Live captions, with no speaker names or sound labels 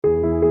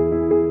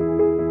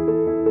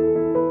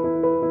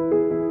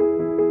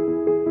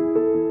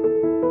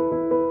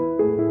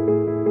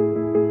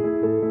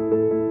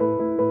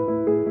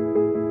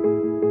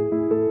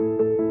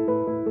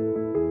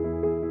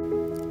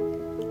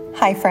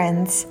Hi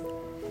friends,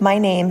 my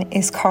name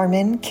is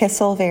Carmen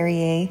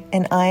Kissel-Verrier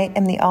and I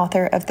am the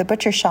author of The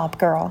Butcher Shop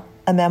Girl,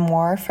 a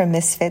memoir from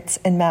Misfits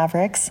and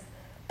Mavericks,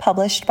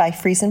 published by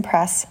Friesen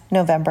Press,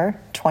 November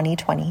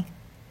 2020.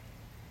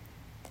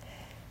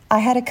 I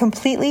had a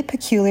completely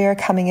peculiar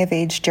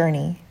coming-of-age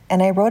journey,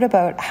 and I wrote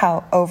about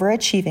how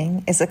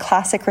overachieving is a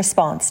classic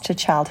response to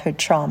childhood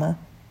trauma.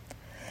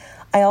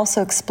 I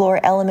also explore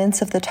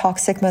elements of the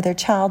toxic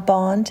mother-child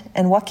bond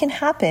and what can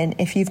happen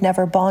if you've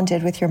never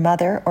bonded with your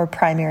mother or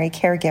primary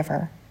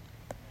caregiver.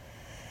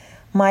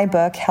 My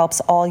book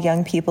helps all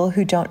young people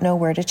who don't know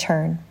where to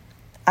turn.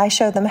 I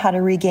show them how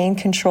to regain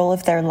control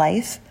of their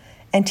life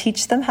and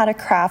teach them how to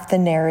craft the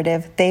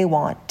narrative they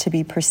want to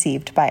be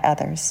perceived by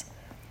others,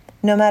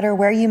 no matter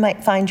where you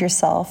might find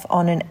yourself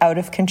on an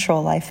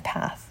out-of-control life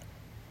path.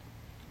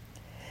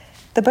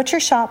 The Butcher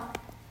Shop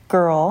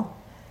Girl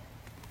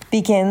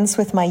begins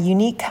with my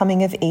unique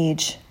coming of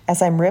age as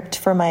I'm ripped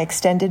from my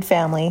extended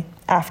family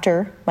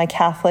after my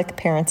Catholic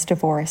parents'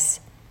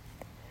 divorce.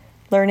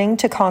 Learning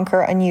to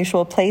conquer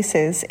unusual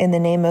places in the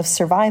name of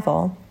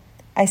survival,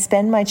 I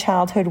spend my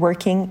childhood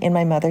working in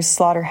my mother's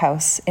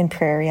slaughterhouse in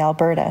Prairie,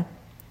 Alberta,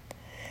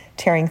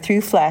 tearing through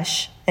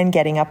flesh and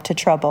getting up to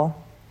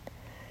trouble.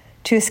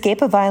 To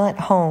escape a violent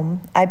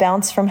home, I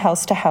bounce from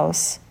house to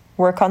house,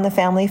 work on the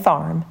family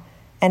farm,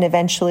 and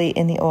eventually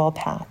in the oil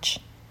patch.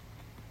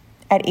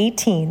 At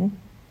 18,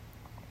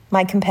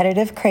 my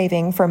competitive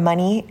craving for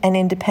money and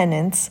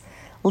independence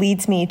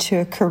leads me to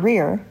a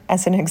career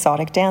as an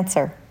exotic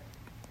dancer.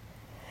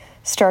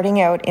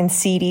 Starting out in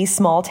seedy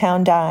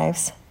small-town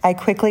dives, I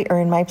quickly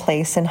earned my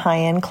place in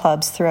high-end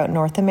clubs throughout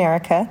North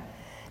America,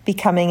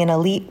 becoming an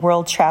elite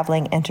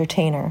world-traveling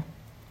entertainer.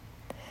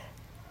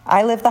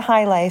 I live the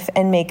high life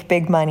and make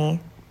big money.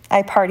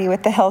 I party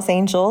with the Hells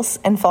Angels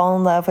and fall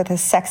in love with a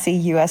sexy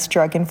U.S.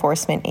 drug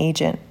enforcement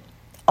agent,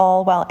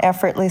 all while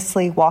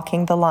effortlessly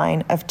walking the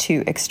line of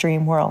two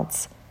extreme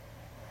worlds.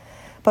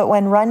 But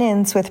when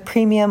run-ins with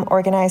premium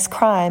organized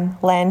crime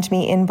land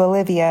me in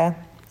Bolivia,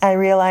 I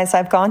realize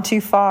I've gone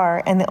too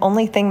far, and the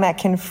only thing that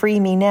can free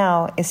me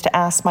now is to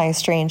ask my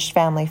estranged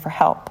family for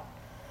help.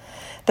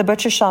 The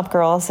Butcher Shop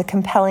Girl is a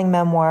compelling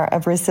memoir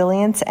of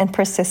resilience and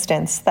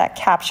persistence that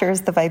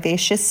captures the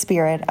vivacious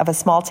spirit of a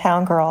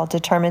small-town girl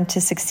determined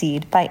to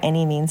succeed by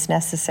any means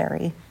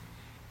necessary.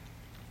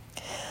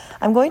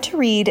 I'm going to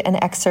read an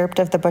excerpt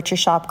of The Butcher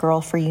Shop Girl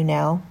for you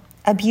now,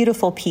 a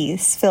beautiful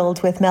piece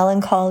filled with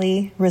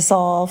melancholy,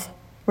 resolve,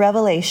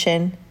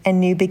 revelation, and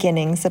new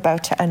beginnings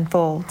about to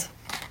unfold.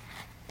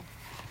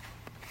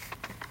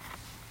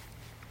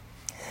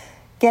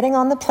 Getting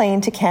on the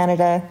plane to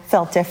Canada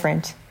felt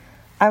different.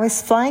 I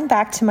was flying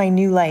back to my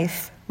new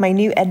life, my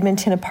new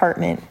Edmonton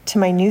apartment, to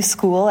my new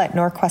school at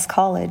Norquest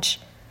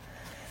College.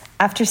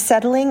 After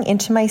settling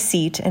into my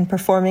seat and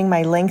performing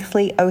my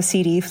lengthy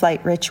OCD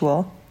flight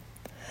ritual,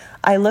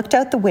 I looked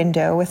out the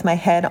window with my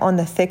head on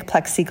the thick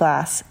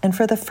plexiglass and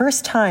for the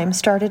first time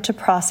started to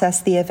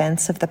process the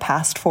events of the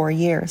past 4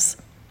 years.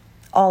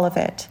 All of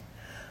it.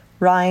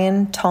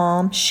 Ryan,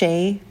 Tom,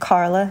 Shay,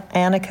 Carla,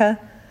 Annika.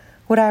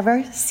 Would I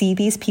ever see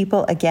these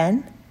people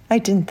again? I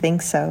didn't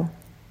think so.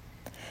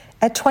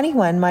 At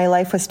 21, my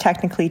life was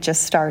technically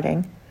just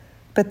starting,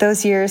 but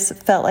those years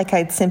felt like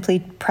I'd simply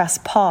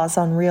pressed pause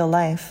on real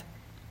life.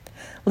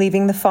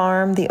 Leaving the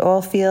farm, the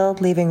oil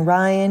field, leaving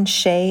Ryan,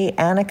 Shay,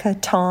 Annika,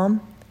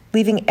 Tom,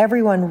 leaving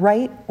everyone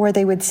right where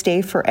they would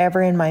stay forever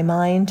in my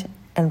mind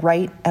and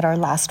right at our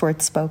last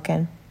word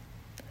spoken.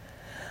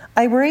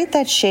 I worried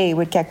that Shay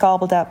would get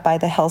gobbled up by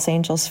the Hells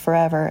Angels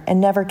forever and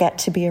never get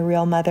to be a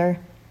real mother.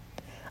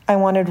 I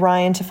wanted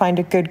Ryan to find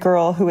a good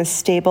girl who was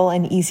stable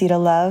and easy to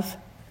love.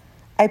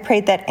 I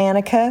prayed that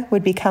Annika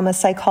would become a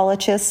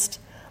psychologist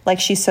like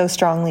she so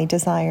strongly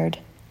desired.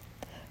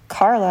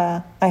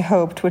 Carla, I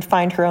hoped, would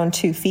find her own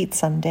 2 feet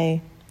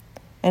someday.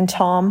 And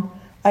Tom,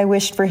 I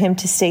wished for him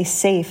to stay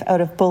safe out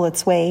of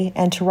bullets' way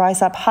and to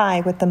rise up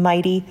high with the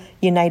mighty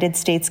United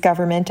States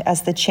government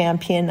as the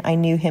champion I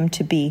knew him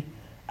to be,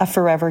 a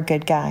forever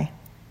good guy.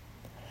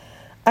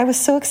 I was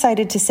so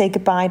excited to say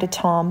goodbye to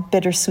Tom,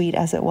 bittersweet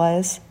as it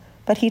was,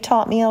 but he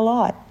taught me a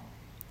lot.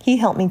 He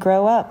helped me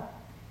grow up.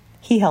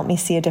 He helped me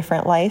see a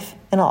different life,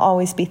 and I'll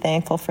always be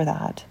thankful for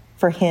that,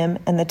 for him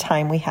and the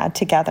time we had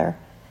together.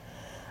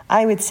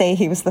 I would say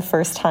he was the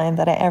first time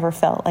that I ever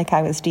felt like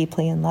I was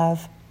deeply in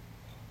love.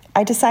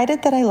 I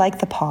decided that I like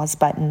the pause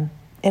button.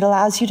 It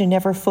allows you to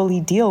never fully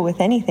deal with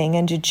anything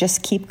and to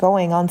just keep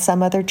going on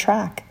some other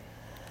track.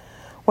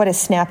 What a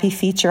snappy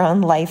feature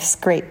on life's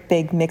great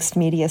big mixed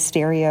media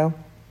stereo.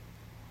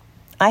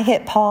 I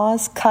hit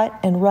pause, cut,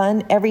 and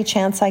run every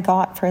chance I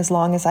got for as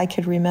long as I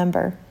could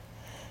remember.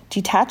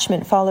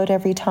 Detachment followed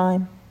every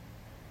time.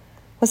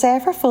 Was I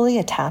ever fully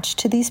attached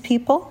to these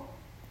people?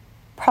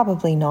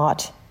 Probably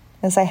not,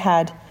 as I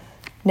had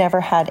never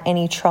had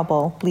any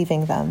trouble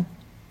leaving them.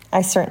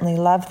 I certainly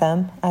loved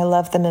them. I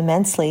loved them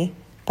immensely,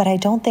 but I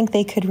don't think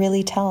they could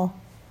really tell.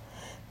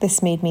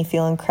 This made me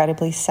feel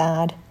incredibly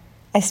sad.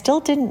 I still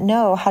didn't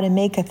know how to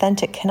make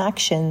authentic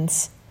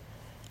connections.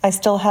 I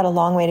still had a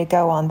long way to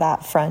go on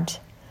that front.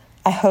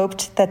 I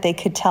hoped that they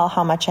could tell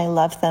how much I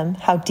loved them,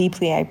 how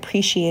deeply I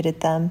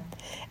appreciated them,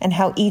 and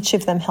how each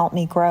of them helped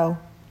me grow.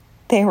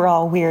 They were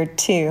all weird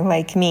too,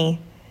 like me,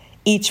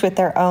 each with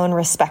their own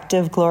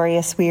respective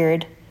glorious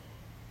weird.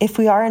 If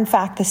we are in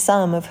fact the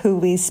sum of who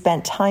we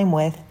spent time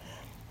with,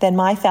 then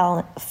my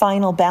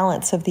final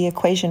balance of the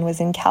equation was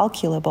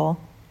incalculable.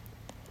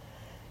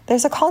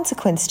 There's a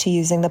consequence to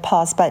using the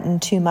pause button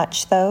too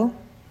much, though.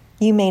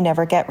 You may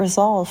never get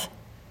resolve.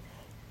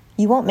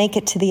 You won't make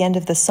it to the end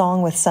of the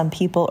song with some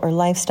people or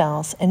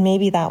lifestyles, and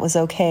maybe that was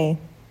okay.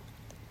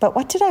 But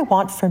what did I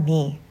want for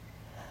me?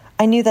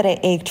 I knew that I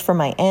ached for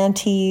my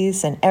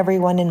aunties and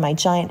everyone in my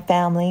giant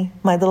family,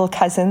 my little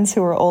cousins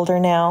who are older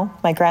now,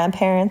 my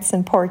grandparents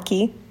and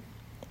Porky.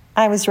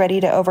 I was ready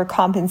to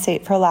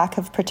overcompensate for lack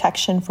of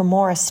protection for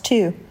Morris,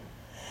 too.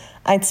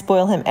 I'd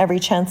spoil him every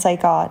chance I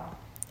got,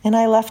 and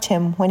I left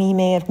him when he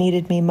may have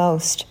needed me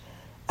most.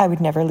 I would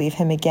never leave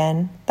him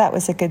again. That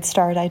was a good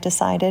start, I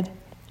decided.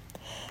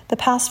 The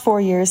past 4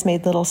 years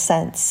made little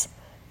sense.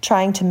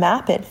 Trying to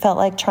map it felt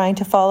like trying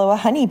to follow a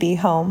honeybee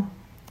home.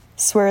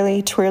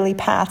 Swirly, twirly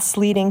paths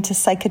leading to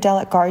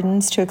psychedelic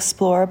gardens to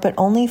explore, but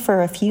only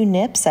for a few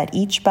nips at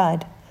each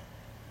bud.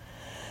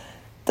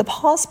 The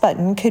pause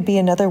button could be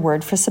another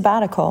word for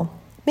sabbatical.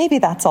 Maybe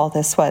that's all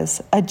this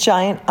was, a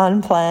giant,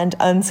 unplanned,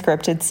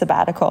 unscripted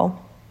sabbatical.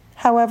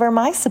 However,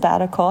 my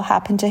sabbatical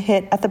happened to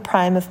hit at the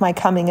prime of my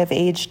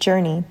coming-of-age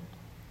journey.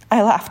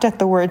 I laughed at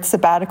the word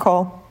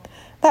sabbatical.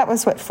 That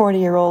was what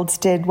 40-year-olds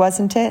did,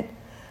 wasn't it?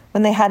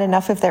 When they had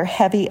enough of their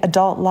heavy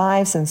adult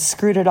lives and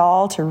screwed it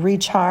all to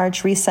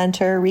recharge,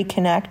 recenter,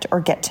 reconnect,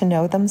 or get to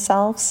know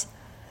themselves.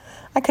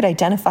 I could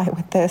identify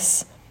with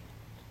this.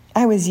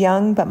 I was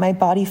young, but my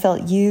body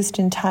felt used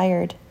and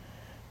tired.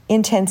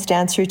 Intense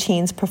dance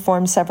routines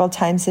performed several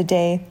times a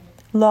day.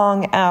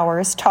 Long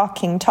hours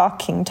talking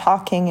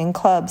in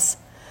clubs.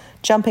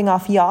 Jumping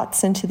off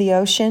yachts into the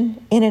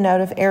ocean, in and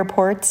out of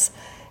airports,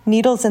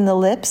 needles in the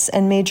lips,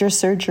 and major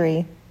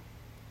surgery.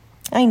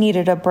 I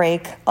needed a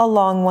break, a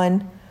long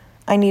one.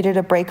 I needed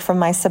a break from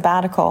my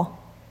sabbatical.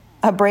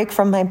 A break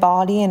from my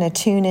body and a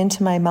tune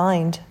into my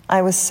mind.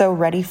 I was so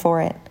ready for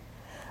it.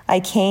 I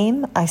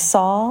came, I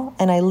saw,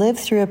 and I lived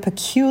through a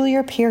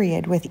peculiar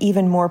period with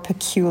even more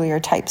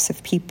peculiar types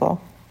of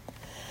people.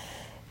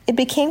 It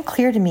became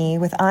clear to me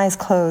with eyes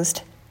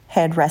closed,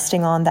 head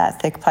resting on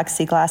that thick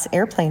plexiglass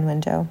airplane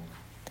window.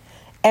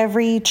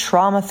 Every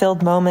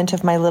trauma-filled moment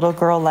of my little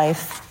girl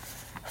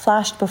life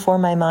flashed before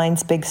my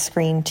mind's big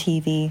screen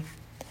TV.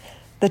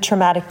 The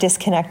traumatic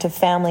disconnect of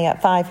family at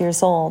 5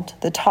 years old,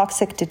 the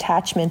toxic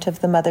detachment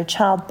of the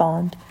mother-child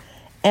bond,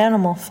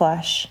 animal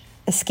flesh,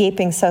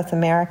 escaping South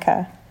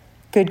America,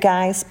 good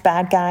guys,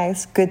 bad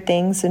guys, good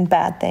things and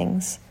bad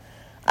things.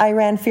 I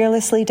ran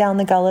fearlessly down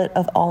the gullet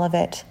of all of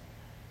it.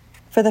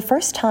 For the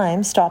first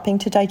time, stopping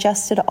to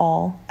digest it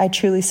all, I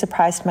truly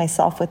surprised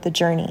myself with the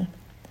journey.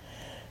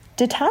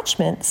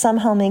 Detachment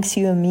somehow makes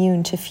you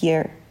immune to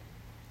fear.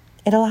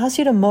 It allows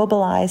you to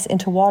mobilize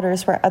into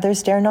waters where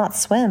others dare not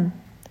swim.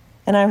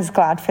 And I was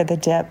glad for the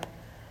dip.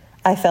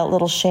 I felt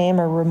little shame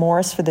or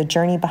remorse for the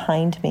journey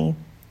behind me.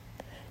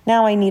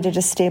 Now I needed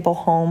a stable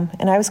home,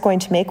 and I was going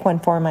to make one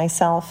for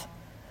myself.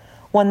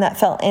 One that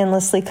felt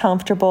endlessly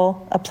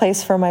comfortable, a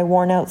place for my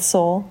worn-out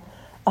soul,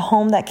 a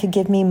home that could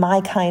give me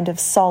my kind of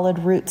solid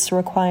roots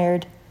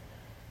required.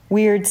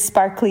 Weird,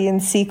 sparkly,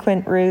 and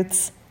sequent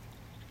roots.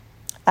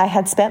 I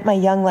had spent my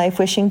young life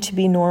wishing to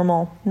be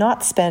normal,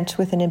 not spent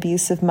with an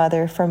abusive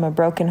mother from a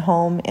broken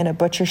home in a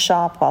butcher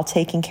shop while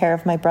taking care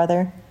of my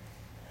brother.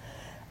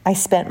 I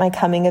spent my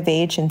coming of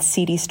age in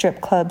seedy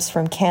strip clubs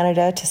from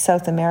Canada to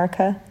South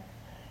America,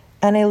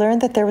 and I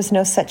learned that there was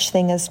no such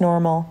thing as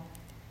normal.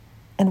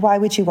 And why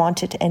would you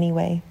want it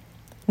anyway?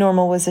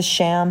 Normal was a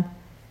sham.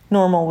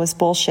 Normal was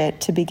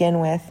bullshit to begin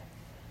with.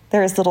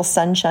 There is little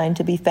sunshine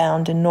to be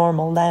found in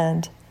normal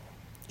land.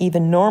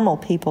 Even normal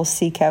people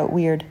seek out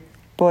weird.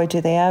 Boy,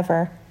 do they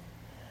ever.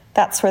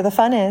 That's where the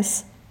fun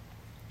is.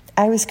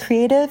 I was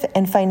creative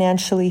and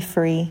financially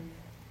free.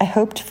 I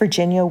hoped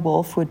Virginia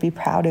Woolf would be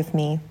proud of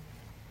me.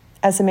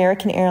 As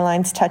American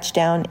Airlines touched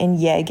down in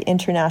Yeg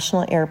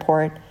International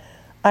Airport,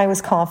 I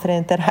was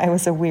confident that I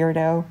was a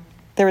weirdo.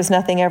 There was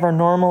nothing ever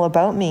normal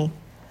about me.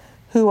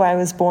 Who I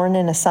was born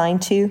and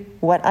assigned to,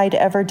 what I'd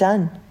ever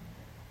done.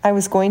 I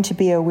was going to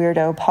be a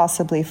weirdo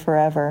possibly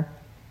forever.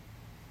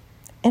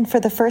 And for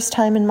the first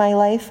time in my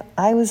life,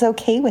 I was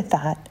okay with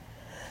that.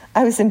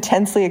 I was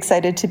intensely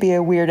excited to be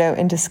a weirdo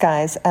in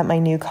disguise at my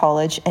new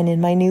college and in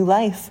my new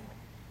life.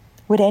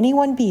 Would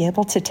anyone be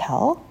able to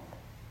tell?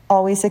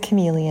 Always a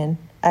chameleon,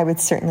 I would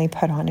certainly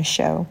put on a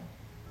show.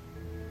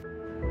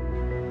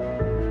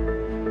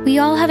 We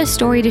all have a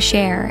story to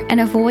share and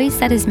a voice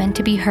that is meant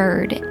to be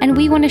heard, and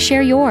we want to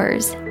share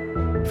yours.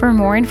 For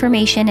more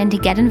information and to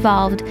get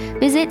involved,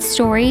 visit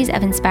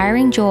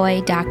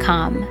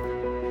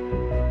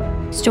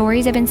storiesofinspiringjoy.com.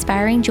 Stories of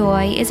Inspiring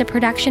Joy is a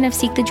production of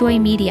Seek the Joy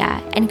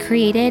Media and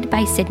created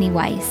by Sydney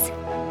Weiss.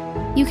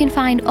 You can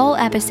find all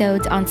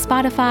episodes on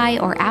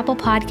Spotify or Apple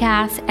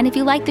Podcasts, and if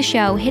you like the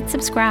show, hit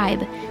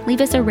subscribe,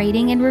 leave us a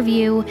rating and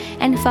review,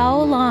 and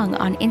follow along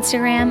on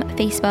Instagram,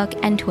 Facebook,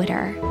 and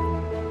Twitter.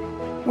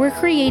 We're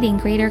creating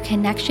greater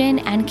connection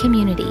and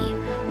community,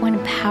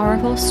 one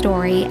powerful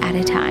story at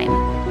a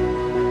time.